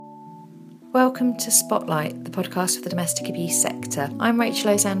Welcome to Spotlight, the podcast for the domestic abuse sector. I'm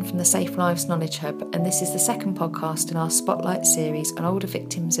Rachel Ozanne from the Safe Lives Knowledge Hub, and this is the second podcast in our Spotlight series on older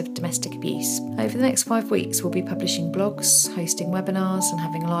victims of domestic abuse. Over the next 5 weeks, we'll be publishing blogs, hosting webinars, and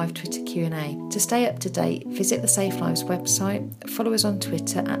having a live Twitter Q&A. To stay up to date, visit the Safe Lives website, follow us on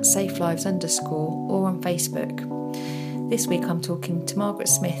Twitter at @safelives_ or on Facebook. This week I'm talking to Margaret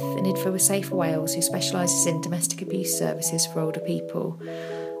Smith, an IDFA with Safer Wales who specialises in domestic abuse services for older people.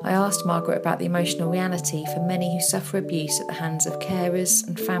 I asked Margaret about the emotional reality for many who suffer abuse at the hands of carers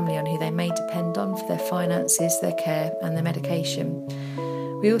and family on who they may depend on for their finances, their care and their medication.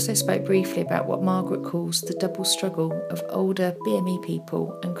 We also spoke briefly about what Margaret calls the double struggle of older BME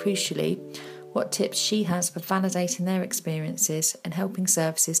people and, crucially, what tips she has for validating their experiences and helping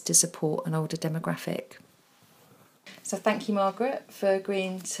services to support an older demographic. So thank you, Margaret, for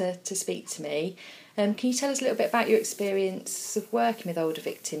agreeing to speak to me. Can you tell us a little bit about your experience of working with older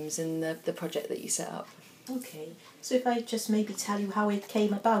victims and the project that you set up? Okay, so if I just maybe tell you how it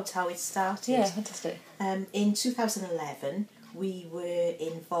came about, how it started. Yeah, fantastic. In 2011, we were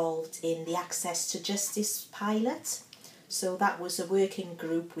involved in the Access to Justice pilot. So that was a working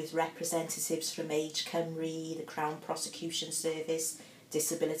group with representatives from Age Cymru, the Crown Prosecution Service,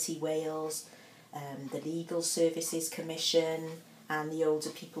 Disability Wales, the Legal Services Commission and the Older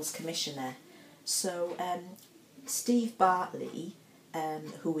People's Commissioner. So Steve Bartley,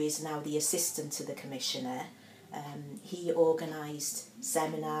 who is now the assistant to the Commissioner, he organised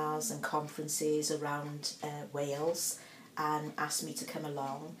seminars and conferences around Wales and asked me to come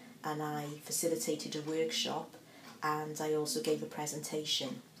along, and I facilitated a workshop and I also gave a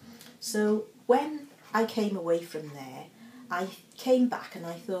presentation. So when I came away from there, I came back and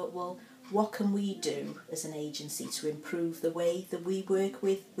I thought, well, what can we do as an agency to improve the way that we work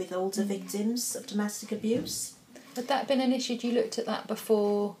with older victims of domestic abuse? Had that been an issue? You looked at that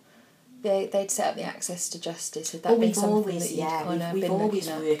before they'd set up the Access to Justice? Had that been something that you'd kind of we've always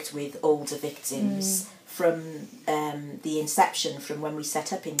worked with older victims from the inception, from when we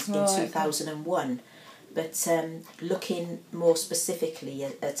set up in 2001. But looking more specifically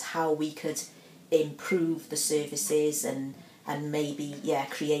at how we could improve the services and maybe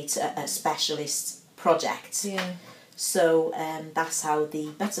create a specialist project. Yeah. So that's how the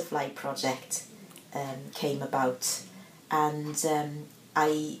Butterfly project came about, and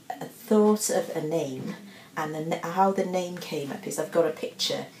I thought of a name, and how the name came up is I've got a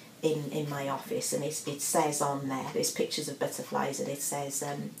picture in my office, and it says on there's pictures of butterflies, and it says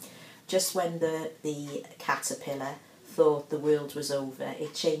just when the caterpillar thought the world was over,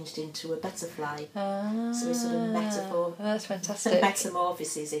 it changed into a butterfly. So it's sort of metaphor. That's fantastic.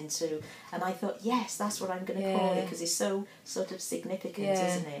 Metamorphoses into, and I thought, yes, that's what I'm going to call it, because it's so sort of significant,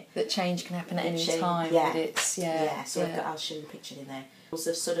 isn't it? That change can happen at any time. Yeah. But it's, I'll show you a picture in there.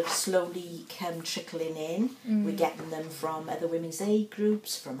 Also sort of slowly come trickling in. We're getting them from other women's aid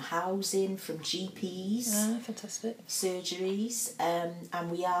groups, from housing, from GPs, fantastic. surgeries, and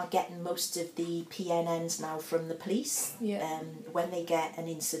we are getting most of the PNNs now from the police. When they get an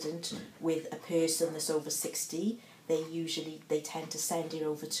incident with a person that's over 60, they tend to send it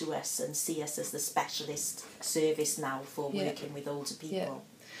over to us and see us as the specialist service now for working with older people.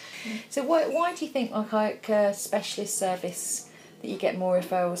 So why do you think like a specialist service that you get more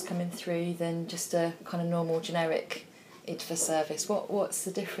referrals coming through than just a kind of normal generic IDFA service? What's the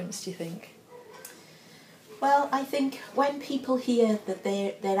difference, do you think? Well, I think when people hear that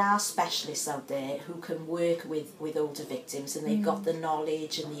there are specialists out there who can work with older victims and they've got the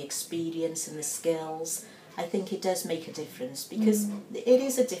knowledge and the experience and the skills, I think it does make a difference, because it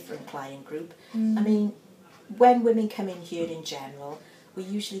is a different client group. I mean, when women come in here in general, we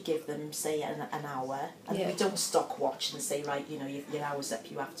usually give them, say, an hour, and we don't stock watch and say, right, your hour's up,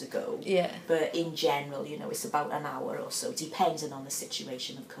 you have to go. Yeah. But in general, it's about an hour or so, depending on the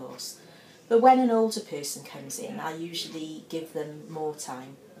situation, of course. But when an older person comes in, I usually give them more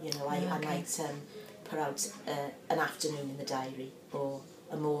time. I might put out an afternoon in the diary or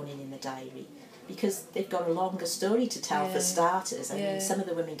a morning in the diary, because they've got a longer story to tell for starters. I mean, some of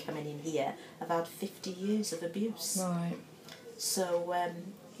the women coming in here have had 50 years of abuse. Right. So,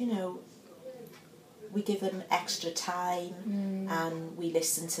 we give them extra time and we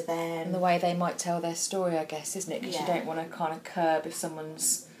listen to them. And the way they might tell their story, I guess, isn't it? Because you don't want to kind of curb if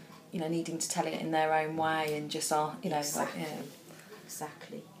someone's, needing to tell it in their own way and just, Exactly.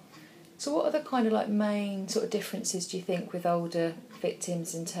 Exactly. So what are the kind of main sort of differences, do you think, with older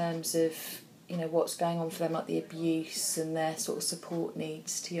victims in terms of, what's going on for them, like the abuse and their sort of support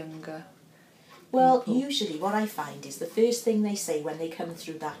needs to younger? Well, people? Usually what I find is the first thing they say when they come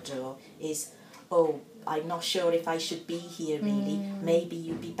through that door is, oh, I'm not sure if I should be here really. Maybe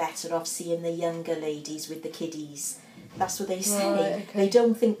you'd be better off seeing the younger ladies with the kiddies. That's what they say. Right, okay. They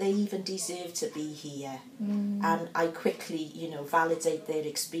don't think they even deserve to be here. And I quickly, validate their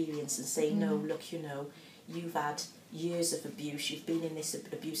experience and say, no, look, you've had years of abuse, you've been in this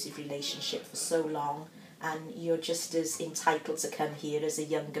abusive relationship for so long, and you're just as entitled to come here as a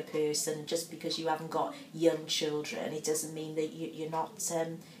younger person. Just because you haven't got young children, it doesn't mean that you're not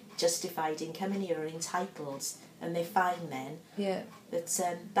justified in coming here or entitled. And they're fine then. Yeah. But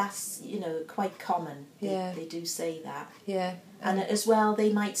that's, quite common. They do say that. Yeah. And as well,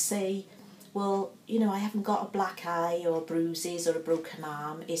 they might say, well, I haven't got a black eye or bruises or a broken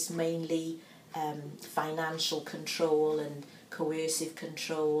arm. It's mainly financial control and coercive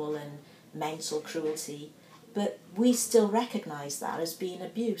control and mental cruelty. But we still recognise that as being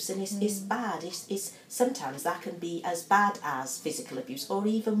abuse, and it's bad. It's sometimes that can be as bad as physical abuse, or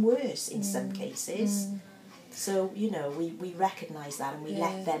even worse in some cases. So, we recognise that, and we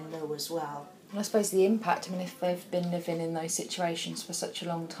let them know as well. And I suppose the impact, if they've been living in those situations for such a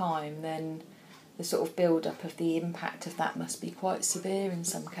long time, then the sort of build-up of the impact of that must be quite severe in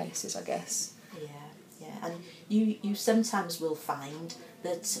some cases, I guess. Yeah. And you sometimes will find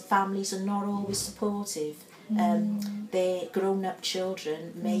that families are not always supportive. Their grown-up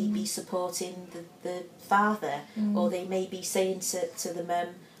children may be supporting the father, or they may be saying to the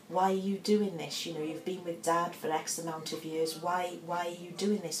mum, why are you doing this? You've been with dad for X amount of years. Why are you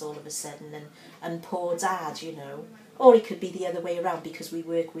doing this all of a sudden? And poor dad, Or it could be the other way around, because we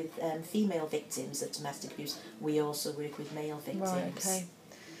work with female victims of domestic abuse. We also work with male victims. Right, okay.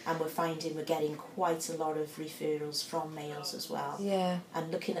 And we're finding we're getting quite a lot of referrals from males as well. Yeah.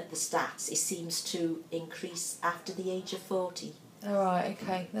 And looking at the stats, it seems to increase after the age of 40. All right,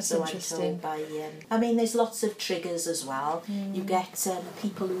 okay, that's interesting. I'm told by, there's lots of triggers as well. You get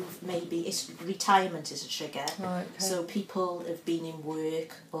people who've retirement is a trigger. Right, okay. So people have been in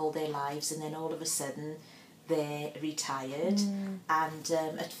work all their lives, and then all of a sudden they're retired, and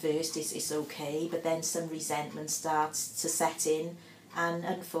at first it's okay, but then some resentment starts to set in, and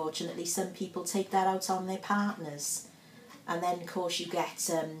unfortunately some people take that out on their partners. And then of course you get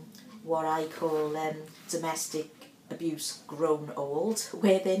what I call domestic abuse grown old,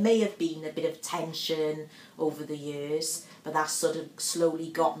 where there may have been a bit of tension over the years, but that's sort of slowly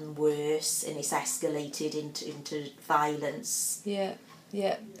gotten worse, and it's escalated into violence. Yeah.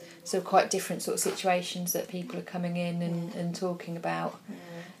 So quite different sort of situations that people are coming in and talking about.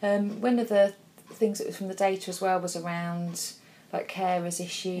 One of the things that was from the data as well was around like carers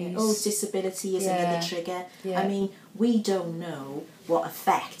issues. Oh, disability is another trigger. Yeah. We don't know what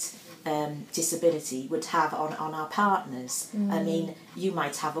effect disability would have on our partners. You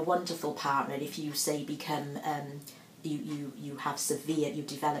might have a wonderful partner if you say become you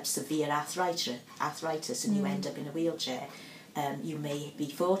develop severe arthritis and you end up in a wheelchair. You may be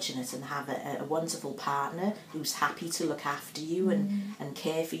fortunate and have a wonderful partner who's happy to look after you and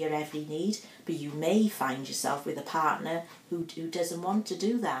care for your every need, but you may find yourself with a partner who doesn't want to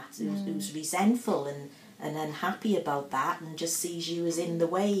do that, who's resentful and unhappy about that, and just sees you as in the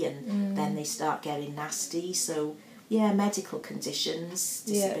way, and then they start getting nasty. So medical conditions,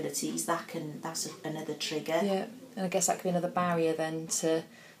 disabilities, that's another trigger. Yeah, and I guess that could be another barrier then to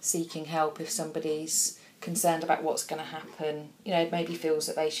seeking help if somebody's concerned about what's going to happen. Maybe feels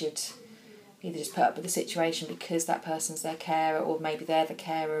that they should either just put up with the situation because that person's their carer, or maybe they're the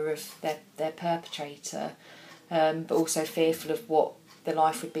carer of their perpetrator, but also fearful of what their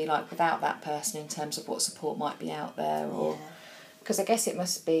life would be like without that person in terms of what support might be out there. Or because I guess it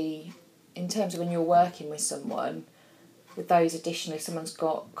must be, in terms of when you're working with someone, with those additional, if someone's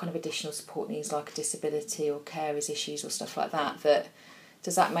got kind of additional support needs like a disability or carers issues or stuff like that,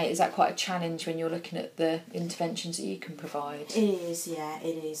 is that quite a challenge when you're looking at the interventions that you can provide? It is, yeah,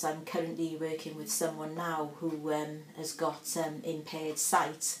 it is. I'm currently working with someone now who has got impaired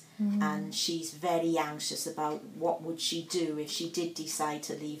sight, and she's very anxious about what would she do if she did decide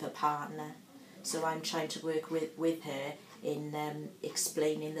to leave her partner. So I'm trying to work with her in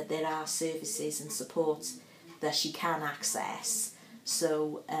explaining that there are services and support that she can access.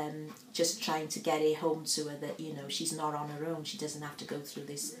 So just trying to get it home to her that, she's not on her own. She doesn't have to go through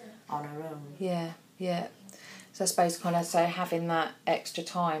this on her own. Yeah. So I suppose having that extra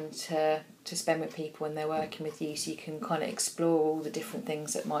time to spend with people when they're working with you, so you can kind of explore all the different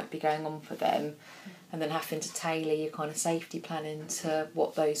things that might be going on for them, and then having to tailor your kind of safety planning to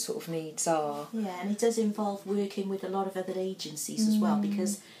what those sort of needs are. Yeah, and it does involve working with a lot of other agencies as well,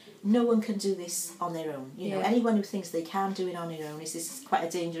 because no one can do this on their own. Anyone who thinks they can do it on their own is quite a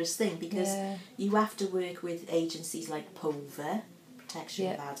dangerous thing, because you have to work with agencies like POVA,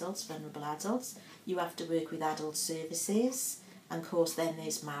 Protection of Adults, Vulnerable Adults. you have to work with adult services, and of course then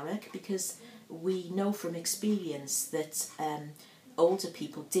there's MARAC, because we know from experience that older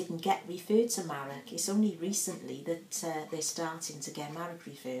people didn't get referred to MARAC. It's only recently that they're starting to get MARAC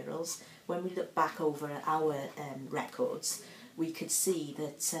referrals. When we look back over our records, we could see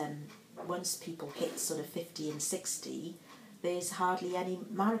that once people hit sort of 50 and 60, there's hardly any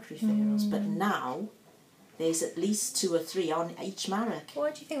MARAC referrals. But now there's at least 2 or 3 on each MARAC.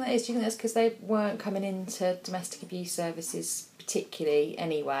 Why do you think that is? Do you think that's because they weren't coming into domestic abuse services particularly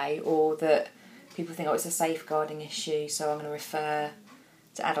anyway, or that people think, oh, it's a safeguarding issue, so I'm going to refer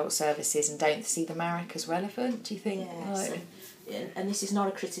to adult services and don't see the MARAC as relevant? Do you think? Yes, and this is not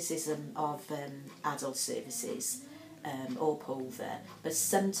a criticism of adult services or POVA, but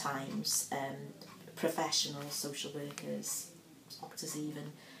sometimes professional social workers, doctors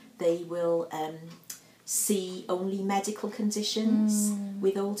even, they will see only medical conditions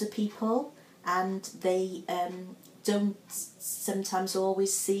with older people, and they don't sometimes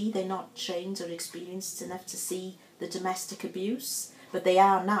always see, they're not trained or experienced enough to see the domestic abuse, but they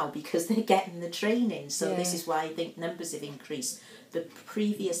are now because they're getting the training. So this is why I think numbers have increased. But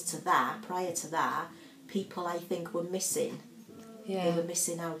prior to that, people I think were missing. They were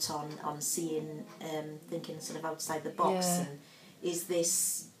missing out on seeing, thinking sort of outside the box. And is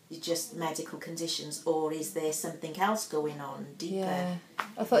this just medical conditions, or is there something else going on deeper? Yeah,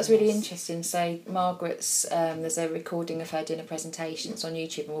 I thought it was really interesting. So Margaret's, there's a recording of her doing a presentation. It's on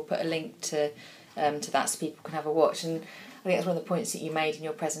YouTube, and we'll put a link to that so people can have a watch. And I think that's one of the points that you made in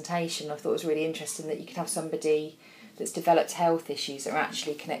your presentation. I thought it was really interesting that you could have somebody that's developed health issues that are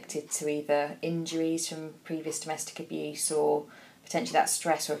actually connected to either injuries from previous domestic abuse, or potentially that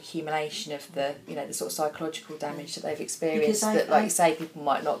stress or accumulation of the sort of psychological damage that they've experienced, that, like you say, people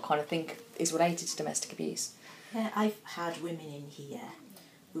might not kind of think is related to domestic abuse. Yeah, I've had women in here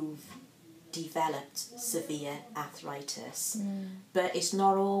who've developed severe arthritis, but it's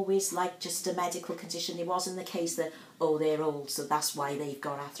not always like just a medical condition. It wasn't the case that, oh, they're old, so that's why they've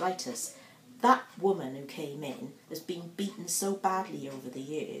got arthritis. That woman who came in has been beaten so badly over the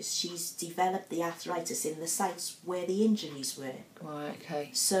years, she's developed the arthritis in the sites where the injuries were. Right,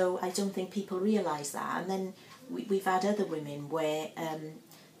 okay. So I don't think people realise that. And then we've had other women where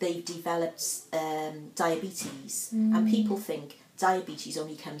they've developed diabetes, and people think diabetes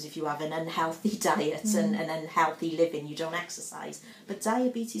only comes if you have an unhealthy diet and an unhealthy living, you don't exercise. But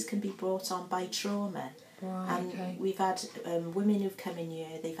diabetes can be brought on by trauma. Right, and we've had women who've come in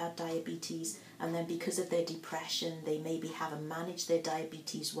here, they've had diabetes, and then because of their depression they maybe haven't managed their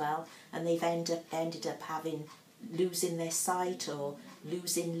diabetes well, and they've ended up losing their sight or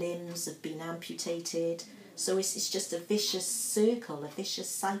losing limbs, have been amputated. So it's just a vicious circle, a vicious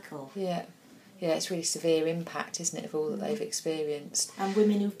cycle. Yeah, it's really severe impact, isn't it, of all that they've experienced. And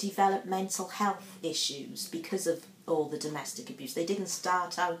women who've developed mental health issues because of all the domestic abuse. They didn't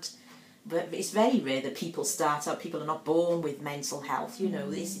start out, but it's very rare that people are not born with mental health,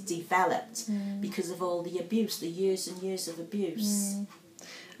 it's developed because of all the abuse, the years and years of abuse. And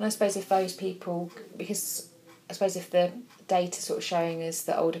I suppose if those people, because I suppose if the data sort of showing us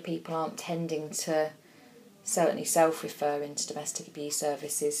that older people aren't tending to certainly self-refer into domestic abuse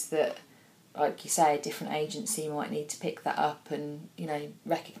services, that, like you say, a different agency might need to pick that up and,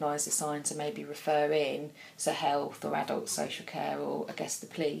 recognise the signs and maybe refer in, so health or adult social care or, I guess, the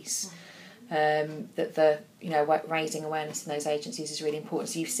police. That the raising awareness in those agencies is really important.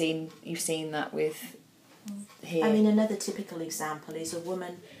 So you've seen that with here. I mean, another typical example is a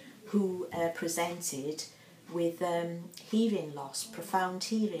woman who presented with hearing loss, profound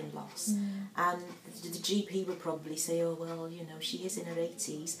hearing loss, and the GP would probably say, oh well, she is in her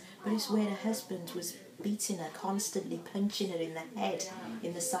 80s, but it's where her husband was beating her, constantly punching her in the head,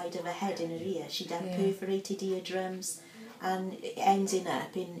 in the side of her head, in her ear. She'd have perforated eardrums, and ending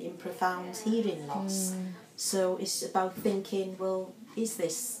up in profound hearing loss. So it's about thinking, well, is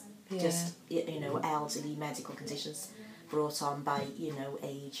this just elderly medical conditions brought on by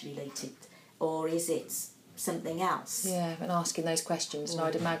age related, or is it something else? Yeah, and asking those questions. And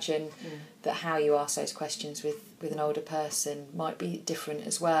I'd imagine that how you ask those questions with an older person might be different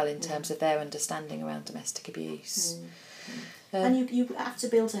as well in terms of their understanding around domestic abuse. And you have to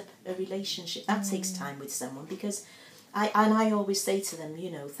build up a relationship. That takes time with someone, because I always say to them,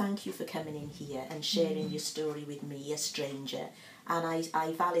 thank you for coming in here and sharing your story with me, a stranger. And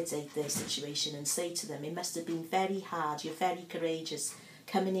I validate their situation and say to them, it must have been very hard, you're very courageous,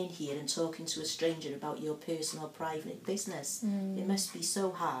 coming in here and talking to a stranger about your personal, private business. It must be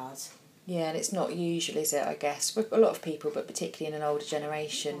so hard. Yeah, and it's not usual, is it, I guess, with a lot of people, but particularly in an older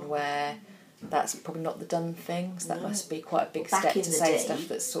generation where that's probably not the done thing. So that No. must be quite a big Back step in to the say day, stuff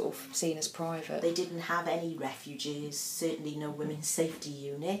that's sort of seen as private. They didn't have any refuges, certainly no women's safety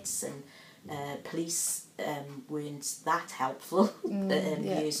units, and police weren't that helpful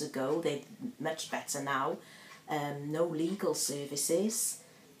years ago. They're much better now. No legal services,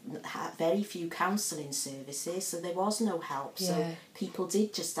 very few counselling services, so there was no help. So people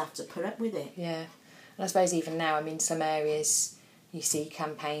did just have to put up with it. Yeah, and I suppose even now, I mean, some areas you see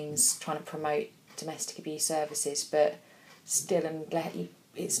campaigns trying to promote domestic abuse services, but still,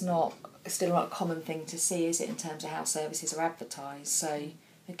 it's not a common thing to see, is it, in terms of how services are advertised? So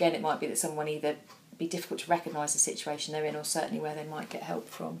again, it might be that someone either be difficult to recognise the situation they're in, or certainly where they might get help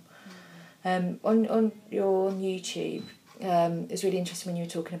from. On YouTube, it's really interesting when you were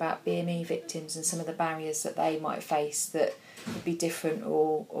talking about BME victims and some of the barriers that they might face that would be different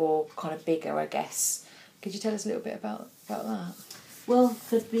or kind of bigger, I guess. Could you tell us a little bit about that? Well,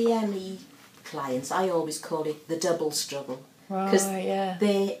 for BME clients, I always call it the double struggle. Because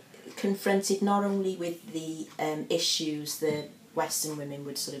they're confronted not only with the issues that Western women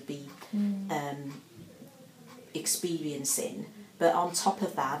would sort of be experiencing, but on top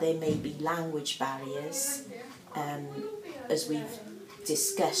of that there may be language barriers, as we've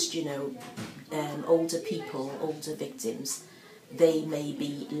discussed, older people, older victims, they may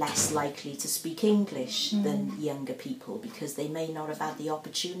be less likely to speak English than younger people because they may not have had the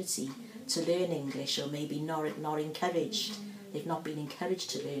opportunity to learn English, or maybe not encouraged. They've not been encouraged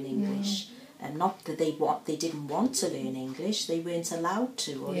to learn English. And not that they didn't want to learn English, they weren't allowed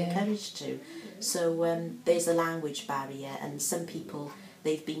to or encouraged to. So there's a language barrier, and some people,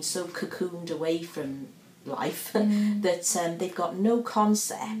 they've been so cocooned away from life that they've got no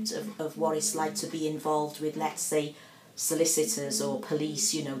concept of what it's like to be involved with, let's say, solicitors or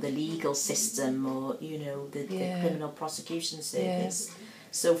police, the legal system, or, the criminal prosecution service. Yeah.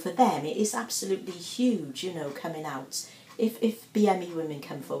 So for them, it is absolutely huge, coming out. If BME women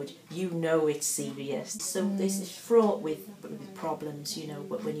come forward, it's serious. So this is fraught with problems,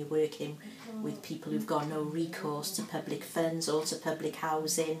 when you're working with people who've got no recourse to public funds or to public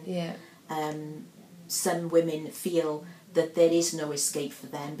housing. Yeah. Some women feel that there is no escape for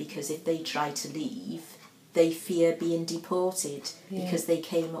them because if they try to leave, they fear being deported because they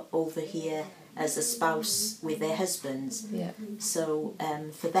came over here as a spouse with their husbands. Yeah. So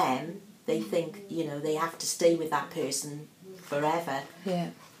for them, they think, they have to stay with that person forever. Yeah,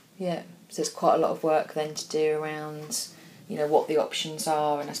 yeah. So it's quite a lot of work then to do around, what the options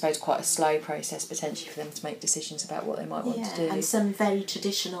are, and I suppose quite a slow process potentially for them to make decisions about what they might want to do. And some very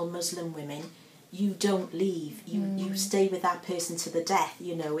traditional Muslim women, you don't leave. You stay with that person to the death.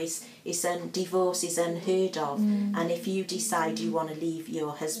 Divorce is unheard of. And if you decide you want to leave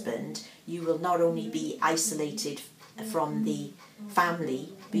your husband, you will not only be isolated from the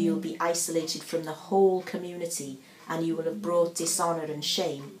family, but you'll be isolated from the whole community, and you will have brought dishonour and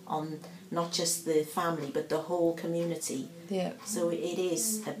shame on not just the family but the whole community. Yeah. So it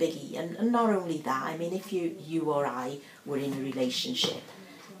is a biggie. And not only that, I mean, if you or I were in a relationship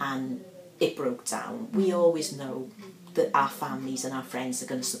and it broke down, we always know that our families and our friends are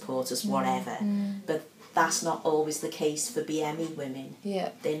going to support us whatever. But that's not always the case for BME women. Yeah.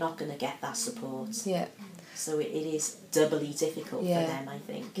 They're not going to get that support. Yeah. So it is doubly difficult for them, I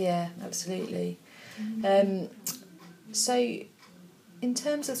think. Yeah, absolutely. So in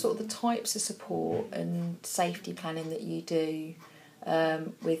terms of sort of the types of support and safety planning that you do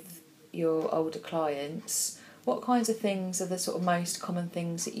with your older clients, what kinds of things are the sort of most common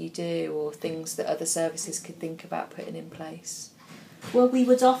things that you do, or things that other services could think about putting in place? Well, we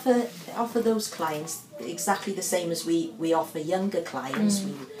would offer those clients exactly the same as we offer younger clients.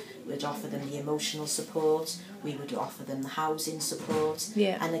 We would offer them the emotional support, we would offer them the housing support.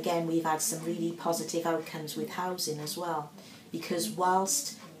 Yeah. And again, we've had some really positive outcomes with housing as well, because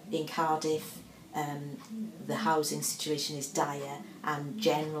whilst in Cardiff the housing situation is dire and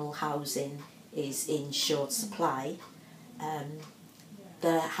general housing is in short supply,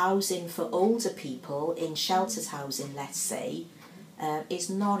 the housing for older people in sheltered housing, let's say, is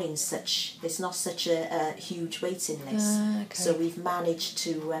not such a huge waiting list. Okay. So we've managed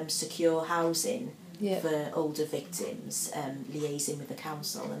to secure housing for older victims, liaising with the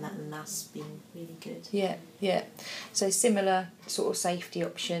council, and that's been really good. Yeah. So similar sort of safety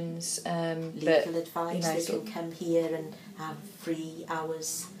options. Legal advice. They can come here and have 3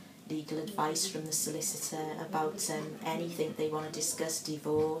 hours legal advice from the solicitor about anything they want to discuss,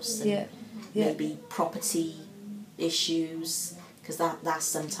 divorce, and maybe property issues, because that's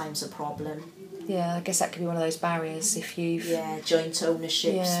sometimes a problem. Yeah, I guess that could be one of those barriers if you've... Yeah, joint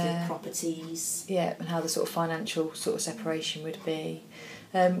ownerships with properties. Yeah, and how the sort of financial sort of separation would be.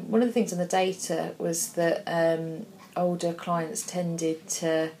 One of the things on the data was that older clients tended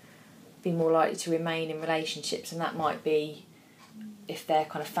to be more likely to remain in relationships, and that might be if they're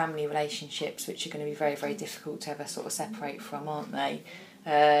kind of family relationships, which are going to be very, very difficult to ever sort of separate from, aren't they?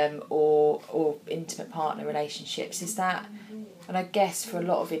 Or intimate partner relationships. Is that, and I guess for a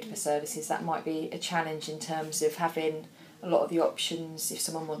lot of IDVA services that might be a challenge in terms of having a lot of the options if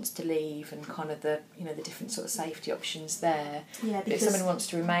someone wants to leave, and kind of the the different sort of safety options there. Yeah, but because if someone wants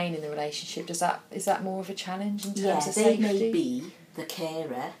to remain in the relationship, is that more of a challenge in terms of they safety? may be the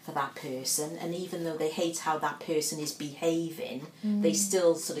carer for that person, and even though they hate how that person is behaving, they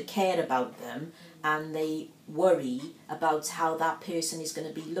still sort of care about them, and they worry about how that person is going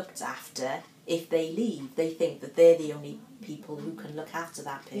to be looked after if they leave. They think that they're the only people who can look after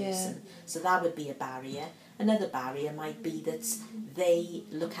that person. So that would be a barrier. Another barrier might be that they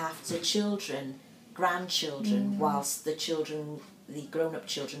look after children, grandchildren, whilst the grown-up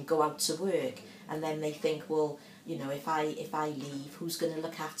children go out to work, and then they think, well, if I leave, who's going to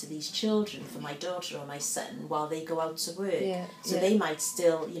look after these children for my daughter or my son while they go out to work? So they might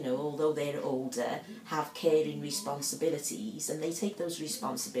still, although they're older, have caring responsibilities, and they take those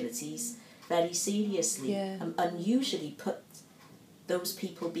responsibilities very seriously, and usually put those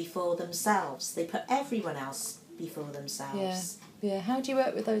people before themselves. They put everyone else before themselves. Yeah. How do you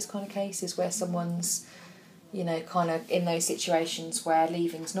work with those kind of cases where someone's kind of in those situations where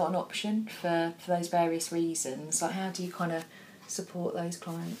leaving's not an option for those various reasons? Like, how do you kind of support those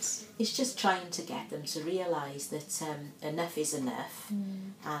clients? It's just trying to get them to realise that enough is enough,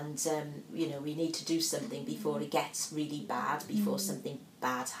 and we need to do something before it gets really bad, before something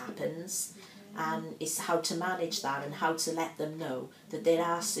bad happens. And it's how to manage that, and how to let them know that there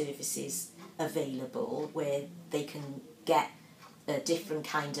are services available where they can get a different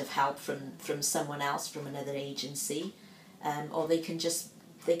kind of help from someone else, from another agency, or they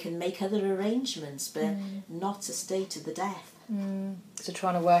can make other arrangements, but not to stay to the death. So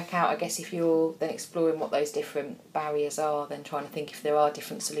trying to work out, I guess, if you're then exploring what those different barriers are, then trying to think if there are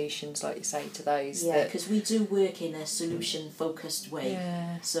different solutions, like you say, to those. Yeah, because we do work in a solution-focused way.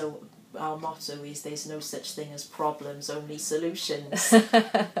 Yeah. So our motto is there's no such thing as problems, only solutions.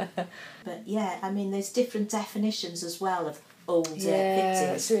 But yeah, I mean, there's different definitions as well of older victims.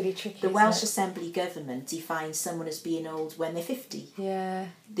 It's really tricky. The Welsh Assembly Government defines someone as being old when they're 50. Yeah.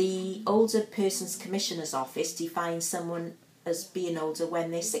 The Older Persons Commissioner's Office defines someone as being older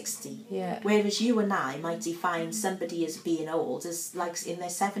when they're 60. Yeah. Whereas you and I might define somebody as being old as like in their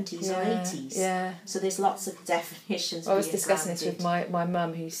 70s or 80s. Yeah. So there's lots of definitions. I was discussing this with my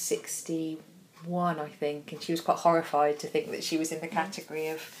mum, who's 61, I think, and she was quite horrified to think that she was in the category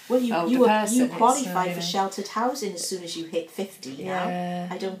of you qualify for sheltered housing as soon as you hit 50 now. Yeah.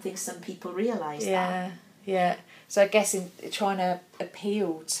 I don't think some people realise that. Yeah. So I guess in trying to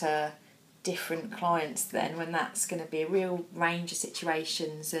appeal to different clients then, when that's going to be a real range of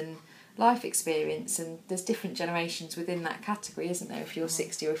situations and life experience, and there's different generations within that category, isn't there, if you're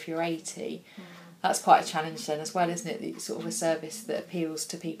 60 or if you're 80. That's quite a challenge then as well, isn't it? It's sort of a service that appeals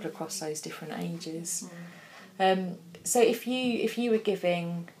to people across those different ages. So if you were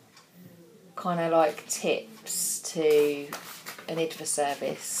giving kind of like tips to an IDVA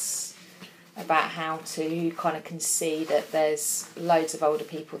service about how to, you kind of can see that there's loads of older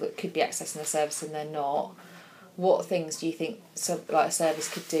people that could be accessing the service and they're not, what things do you think a service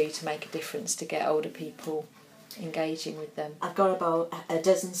could do to make a difference to get older people engaging with them? I've got about a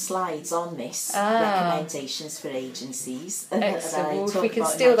dozen slides on this, recommendations for agencies. Excellent. Well, if we can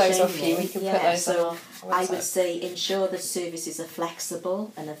steal those off you, we can put those on our website. I would say ensure that services are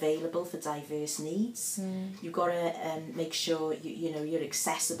flexible and available for diverse needs. You've got to make sure you're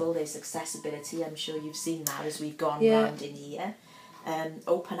accessible. There's accessibility. I'm sure you've seen that as we've gone round in here.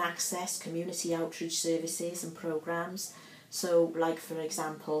 Open access, community outreach services and programmes. So, like, for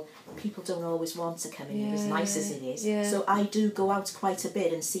example, people don't always want to come in here, as nice as it is. Yeah. So I do go out quite a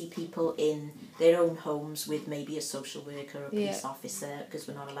bit and see people in their own homes with maybe a social worker or a police officer, because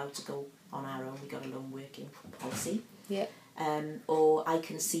we're not allowed to go on our own. We've got a lone working policy. Yeah. Or I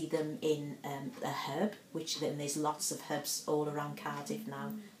can see them in a hub, then there's lots of hubs all around Cardiff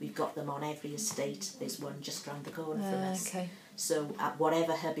now. We've got them on every estate. There's one just round the corner from us. Okay. So at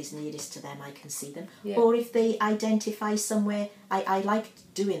whatever hub is nearest to them, I can see them. Yeah. Or if they identify somewhere, I like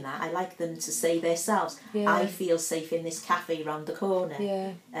doing that. I like them to say themselves, I feel safe in this cafe round the corner.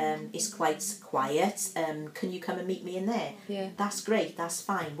 Yeah. It's quite quiet. Can you come and meet me in there? Yeah. That's great. That's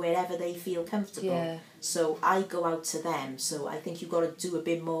fine. Wherever they feel comfortable. Yeah. So I go out to them. So I think you've got to do a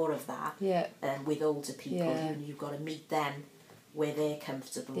bit more of that. Yeah. With older people, Yeah. you've got to meet them where they're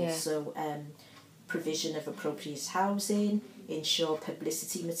comfortable. Yeah. So provision of appropriate housing, ensure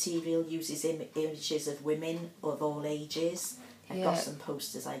publicity material uses images of women of all ages. I've got some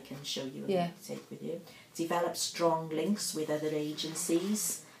posters I can show you and take with you. Develop strong links with other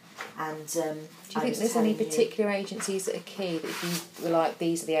agencies. And do you think there's any particular agencies that are key, that if you were like,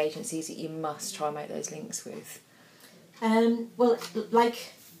 these are the agencies that you must try and make those links with? Well,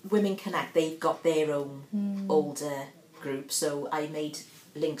 like Women Connect, they've got their own older group, so I made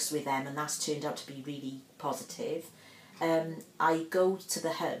links with them, and that's turned out to be really positive. I go to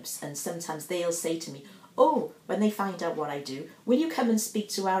the hubs, and sometimes they'll say to me, oh, when they find out what I do, will you come and speak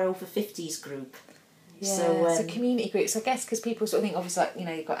to our over 50s group? Yeah, so community groups, I guess, because people sort of think, obviously, like, you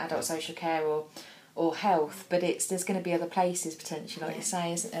know, you've got adult social care or health, but there's going to be other places potentially, like you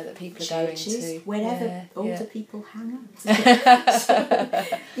say, isn't there, that people are going to. Wherever older people hang out. So,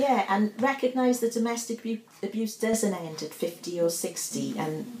 and recognise that domestic abuse doesn't end at 50 or 60,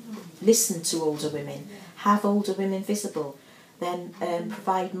 and listen to older women, have older women visible, then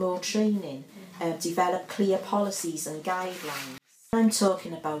provide more training, develop clear policies and guidelines. I'm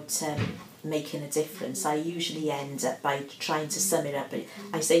talking about making a difference. I usually end up by trying to sum it up.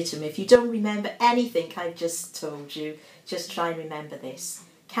 I say to them, if you don't remember anything I've just told you, just try and remember this.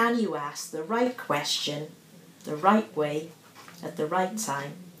 Can you ask the right question, the right way, at the right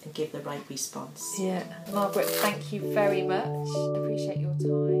time, and give the right response? Yeah. Margaret, thank you very much. I appreciate your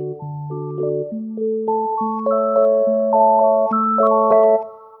time.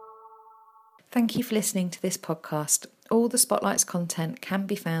 Thank you for listening to this podcast. All the Spotlights content can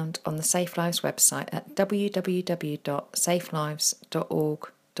be found on the Safe Lives website at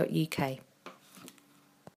www.safelives.org.uk.